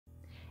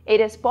It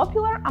is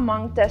popular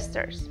among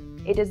testers.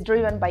 It is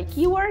driven by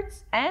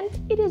keywords and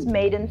it is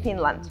made in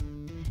Finland.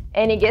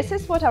 Any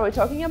guesses what are we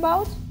talking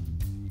about?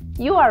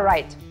 You are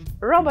right,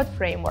 Robot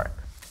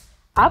Framework.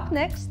 Up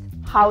next,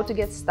 how to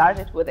get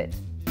started with it.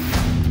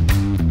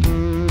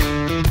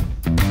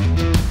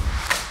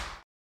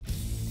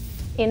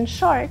 In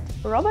short,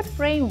 Robot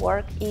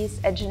Framework is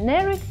a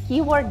generic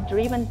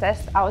keyword-driven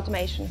test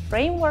automation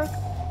framework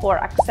for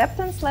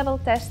acceptance level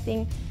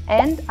testing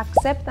and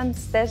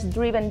acceptance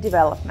test-driven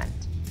development.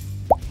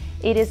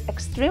 It is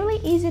extremely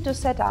easy to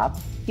set up,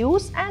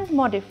 use and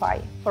modify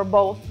for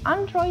both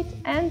Android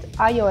and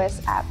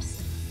iOS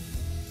apps.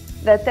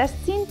 The test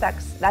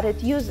syntax that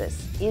it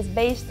uses is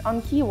based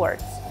on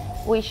keywords,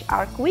 which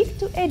are quick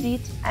to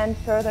edit and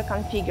further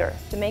configure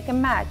to make a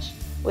match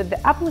with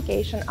the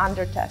application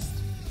under test.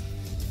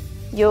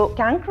 You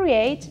can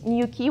create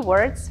new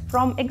keywords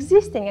from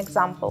existing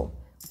example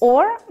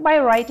or by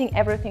writing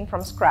everything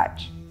from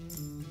scratch.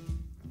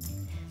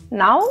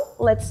 Now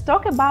let's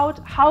talk about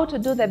how to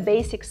do the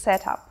basic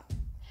setup.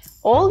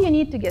 All you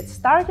need to get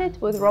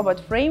started with Robot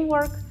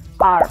Framework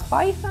are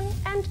Python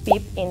and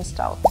pip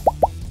installed.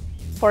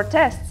 For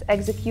tests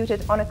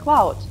executed on a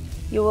cloud,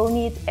 you will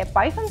need a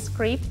Python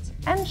script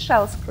and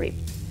shell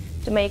script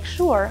to make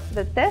sure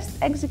the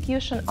test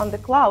execution on the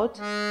cloud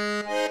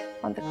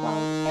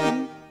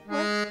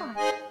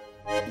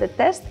The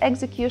test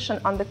execution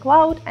on the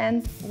cloud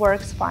end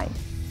works fine.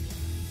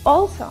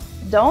 Also,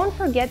 don't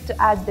forget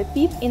to add the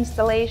pip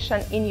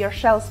installation in your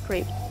shell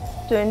script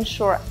to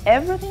ensure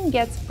everything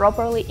gets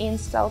properly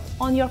installed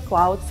on your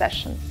cloud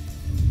session.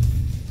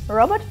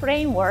 Robot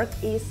Framework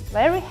is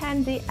very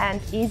handy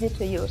and easy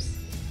to use.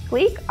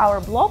 Click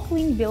our blog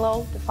link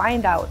below to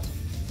find out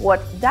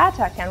what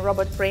data can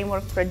Robot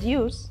Framework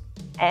produce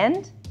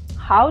and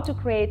how to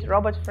create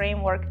Robot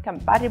Framework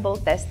compatible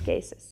test cases.